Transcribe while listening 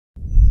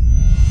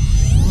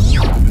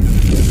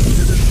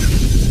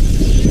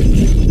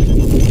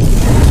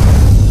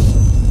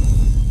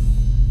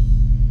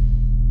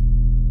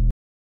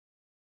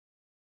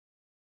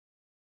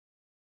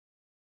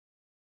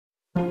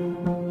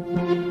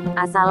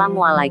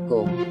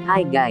Assalamualaikum.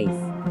 Hai guys,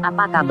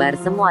 apa kabar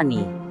semua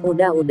nih?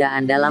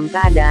 Mudah-mudahan dalam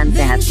keadaan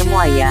sehat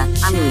semua ya,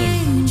 amin.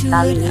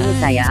 Kali ini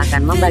saya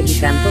akan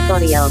membagikan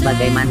tutorial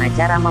bagaimana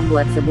cara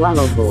membuat sebuah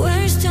logo.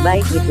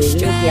 Baik itu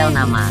inisial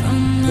nama,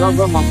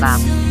 logo mockup,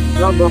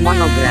 logo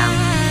monogram,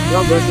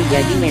 logo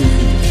 3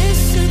 dimensi.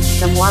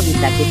 Semua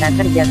bisa kita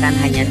kerjakan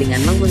hanya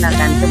dengan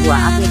menggunakan sebuah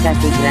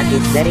aplikasi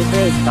gratis dari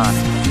Play Store.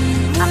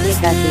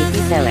 Aplikasi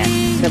Pixellab.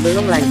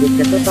 Sebelum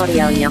lanjut ke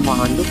tutorialnya,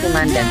 mohon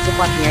dukungan dan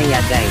supportnya ya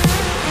guys.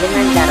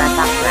 Dengan cara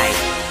subscribe,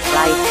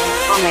 like,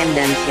 komen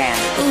dan share.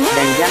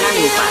 Dan jangan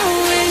lupa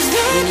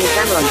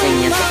bunyikan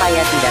loncengnya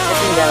supaya tidak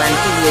ketinggalan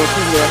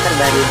video-video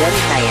terbaru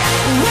dari saya.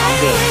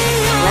 Oke,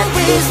 let's go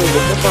to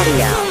the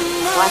tutorial.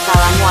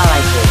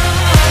 Wassalamualaikum.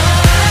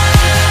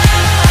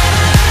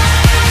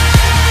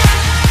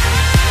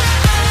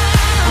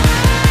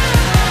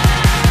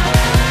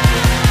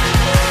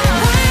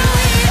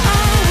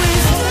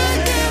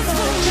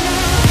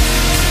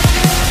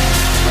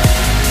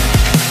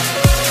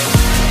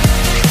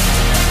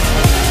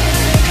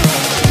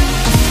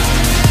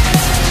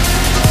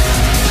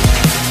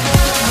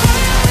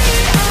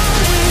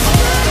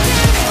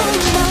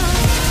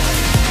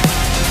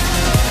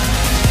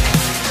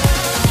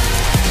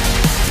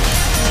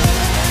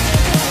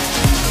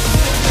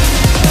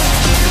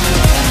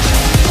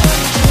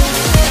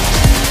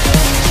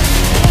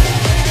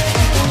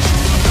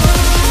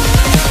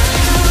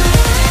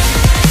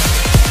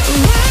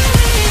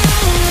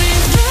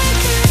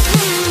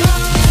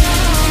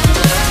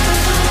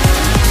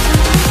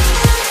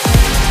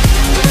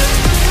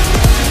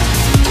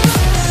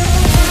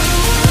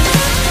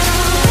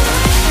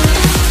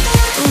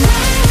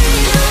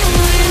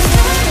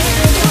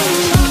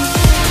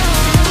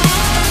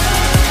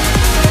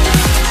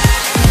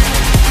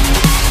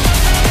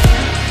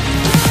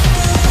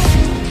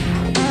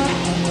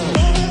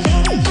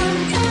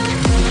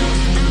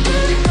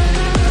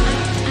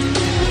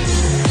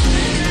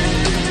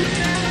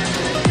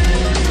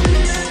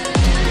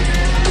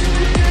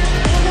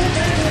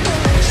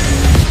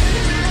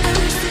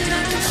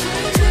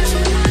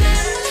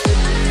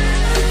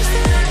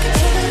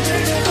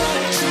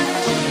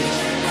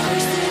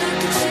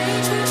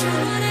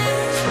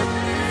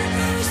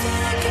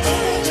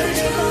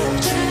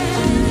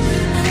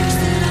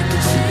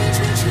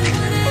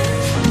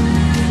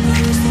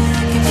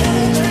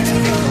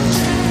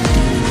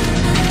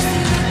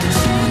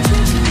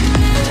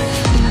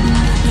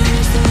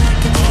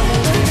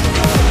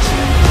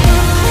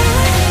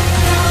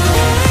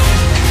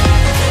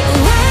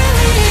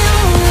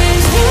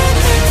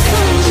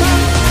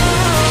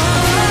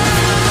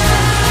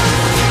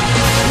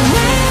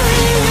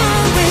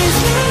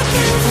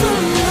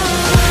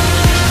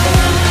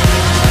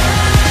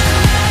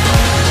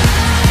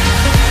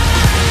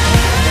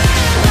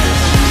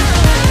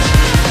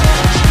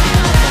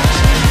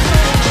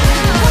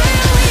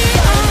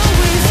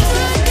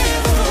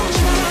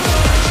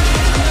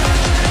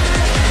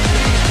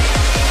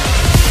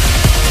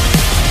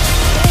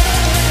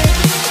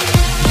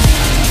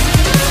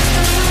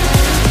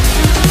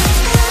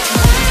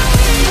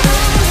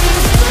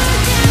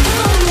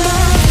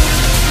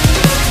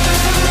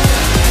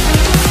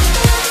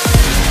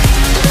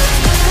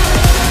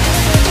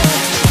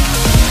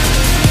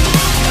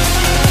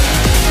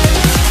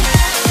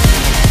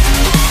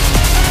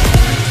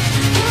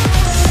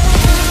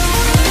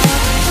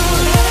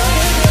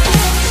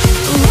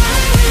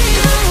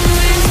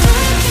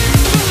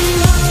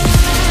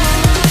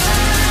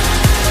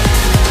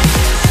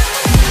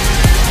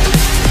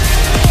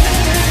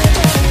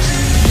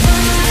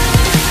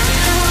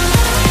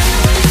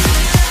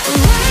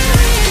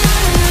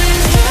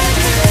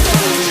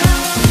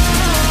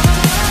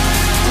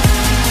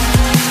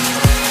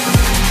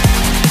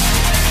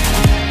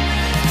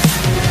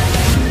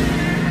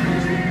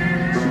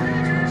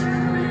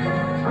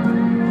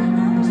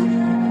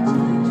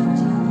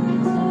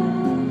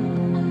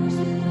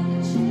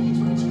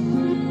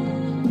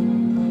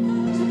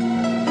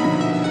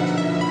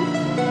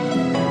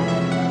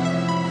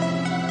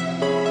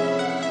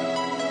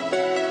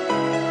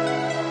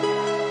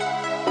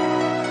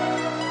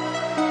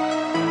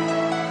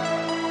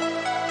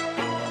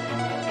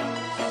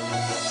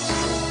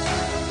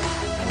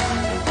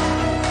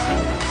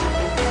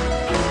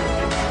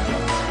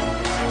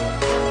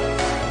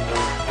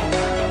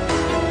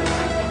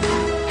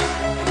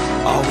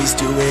 Always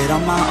do it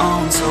on my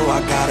own, so I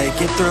gotta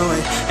get through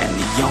it. And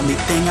the only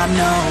thing I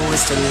know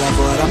is to love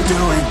what I'm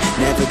doing.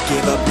 Never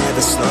give up,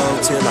 never slow,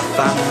 till I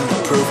finally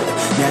prove it.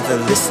 Never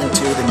listen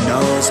to the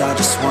no's, I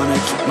just wanna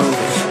keep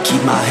moving.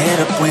 Keep my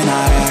head up when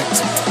I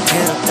act,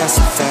 head up, that's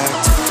a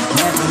fact.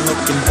 Never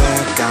looking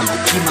back, I'ma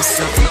keep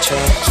myself in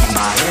check. Keep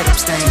my head up,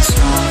 staying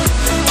strong,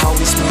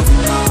 always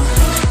moving on.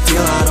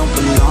 Feel I don't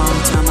belong,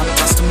 time my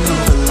thoughts to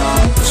move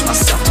along. Push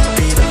myself to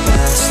be the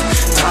best,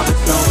 die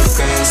with no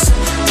regrets.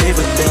 Live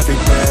with every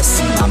breath,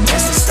 see my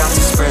message start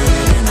to spread.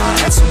 And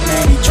I had so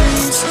many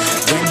dreams,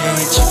 when you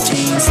hit your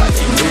teens, life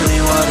ain't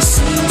really what it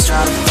seems. Try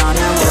to find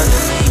out what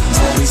it means,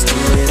 always do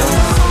it on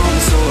my own,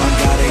 so I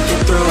gotta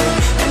get through it.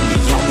 And the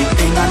only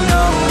thing I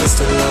know is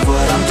to love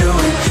what I'm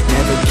doing.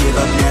 Never give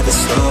up, never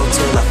slow,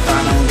 till I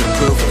finally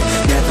prove it.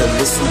 Never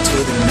listen to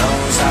the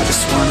no's, I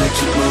just wanna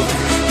keep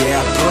moving. Yeah,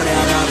 I put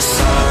out all this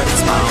art,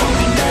 it's my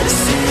only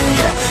medicine.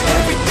 Yeah,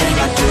 everything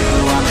I do,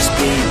 I'm just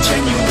being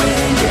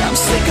genuine. Yeah, I'm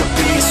sick of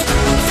being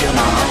screwed, feel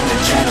my own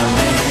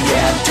adrenaline.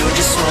 Yeah, I do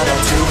just what I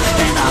do,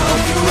 and I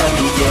hope you let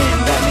me in,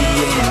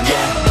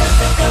 yeah.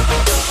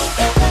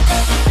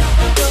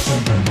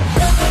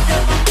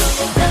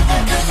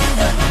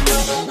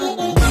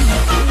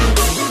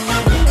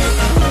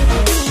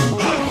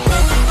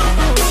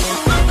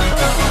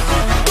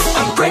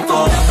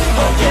 Grateful,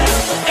 oh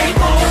yeah,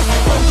 able,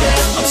 oh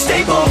yeah, I'm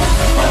stable,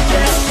 oh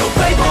yeah, no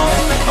label,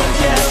 oh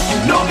yeah, you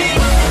know me,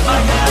 I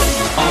have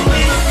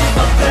only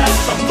a path,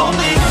 I'm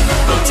lonely,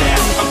 but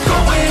damn, I'm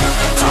going to win.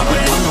 I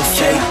want no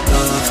fake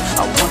love,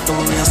 I want the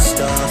real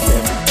stuff.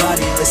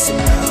 Everybody listen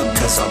up,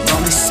 cause I'll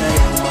only say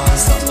it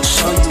once. I'm gonna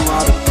show you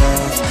all the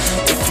path,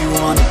 if you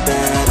want it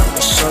bad. I'm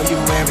gonna show you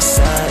where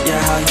it's at, yeah,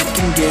 how you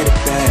can get it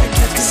back.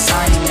 Yeah, cause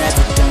I ain't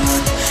never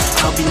done,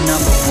 I'll be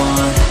number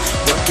one.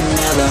 Working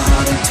hella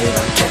hard until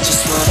I get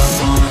just what I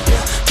want,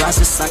 yeah.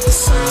 Rises like the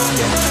sun,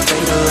 yeah.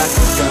 Fatal like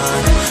a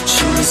gun.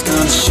 Shooter's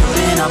gonna shoot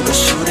and I'm gonna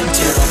shoot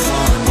until I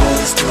won.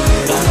 Always do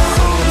it on my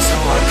own, so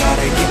I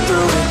gotta get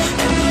through it.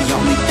 And the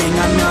only thing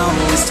I know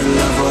is to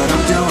love what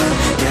I'm doing.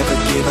 Never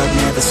give up,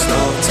 never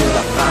slow, till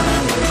I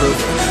finally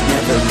prove it.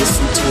 Never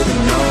listen to the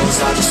no's,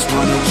 I just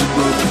wanna keep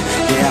moving.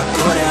 Yeah, I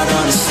put out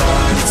all this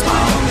art, it's my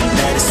only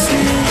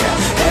medicine.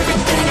 Yeah,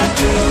 everything I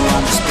do,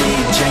 I'm just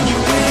being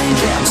genuine.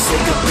 Yeah, I'm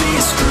sick of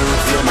being screwed,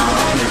 feel my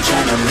own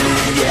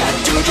adrenaline. Yeah, I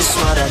do just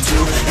what I do,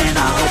 and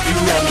I hope you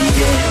let me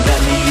in,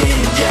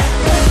 yeah.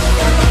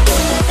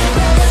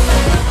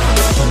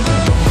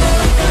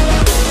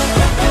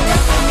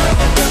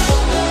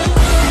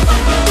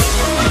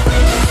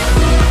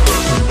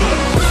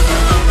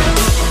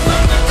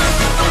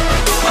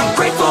 I'm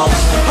grateful,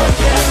 oh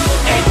yeah,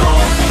 able,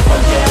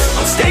 oh yeah,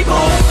 I'm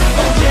stable,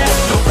 oh yeah,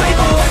 no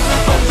label,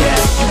 oh yeah,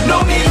 you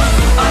know me,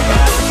 I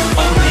have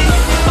only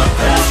a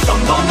path,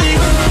 I'm lonely,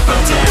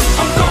 but damn,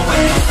 I'm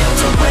going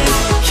to win,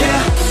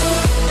 yeah.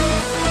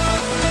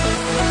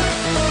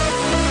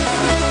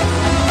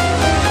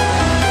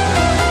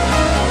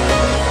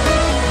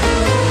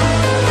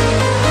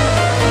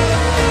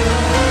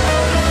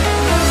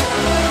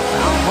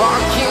 I'm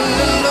walking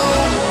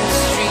alone, the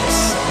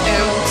streets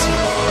empty.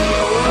 The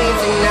only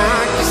thing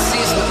I can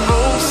see is my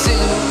own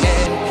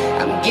silhouette.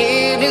 I'm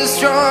getting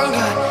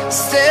stronger,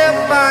 step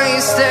by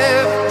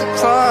step. The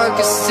clock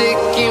is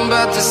ticking,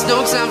 but there's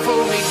no time for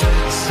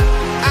regrets.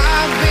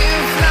 I've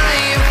been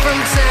flying from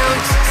town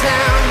to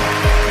town,